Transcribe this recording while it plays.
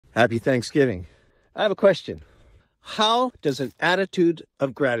Happy Thanksgiving. I have a question. How does an attitude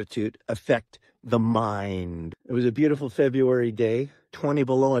of gratitude affect the mind? It was a beautiful February day, 20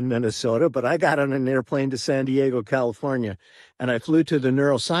 below in Minnesota, but I got on an airplane to San Diego, California, and I flew to the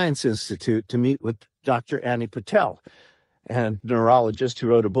Neuroscience Institute to meet with Dr. Annie Patel, a neurologist who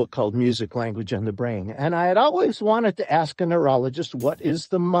wrote a book called Music, Language, and the Brain. And I had always wanted to ask a neurologist, what is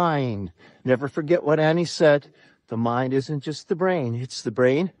the mind? Never forget what Annie said. The mind isn't just the brain. It's the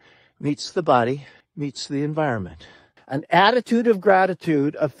brain meets the body, meets the environment. An attitude of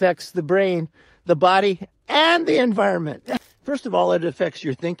gratitude affects the brain, the body, and the environment. First of all, it affects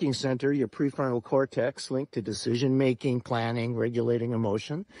your thinking center, your prefrontal cortex, linked to decision-making, planning, regulating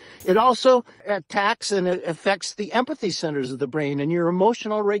emotion. It also attacks and it affects the empathy centers of the brain and your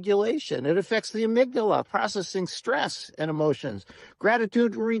emotional regulation. It affects the amygdala, processing stress and emotions.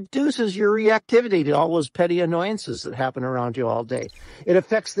 Gratitude reduces your reactivity to all those petty annoyances that happen around you all day. It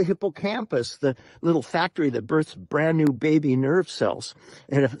affects the hippocampus, the little factory that births brand new baby nerve cells.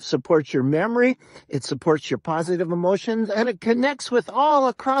 It supports your memory. It supports your positive emotions, and it connects with all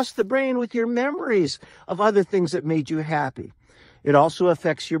across the brain with your memories of other things that made you happy. It also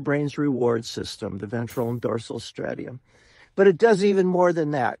affects your brain's reward system, the ventral and dorsal striatum. But it does even more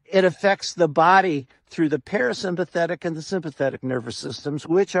than that. It affects the body through the parasympathetic and the sympathetic nervous systems,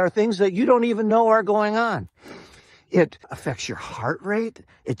 which are things that you don't even know are going on. It affects your heart rate.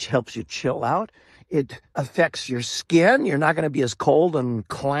 It helps you chill out. It affects your skin. You're not going to be as cold and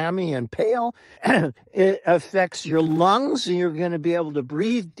clammy and pale. It affects your lungs. You're going to be able to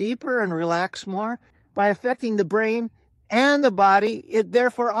breathe deeper and relax more. By affecting the brain and the body, it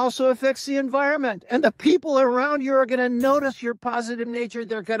therefore also affects the environment. And the people around you are going to notice your positive nature.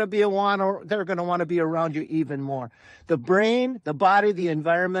 They're going to want to be around you even more. The brain, the body, the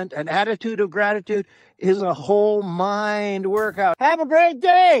environment, an attitude of gratitude is a whole mind workout. Have a great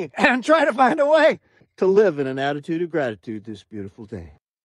day and try to find a way to live in an attitude of gratitude this beautiful day.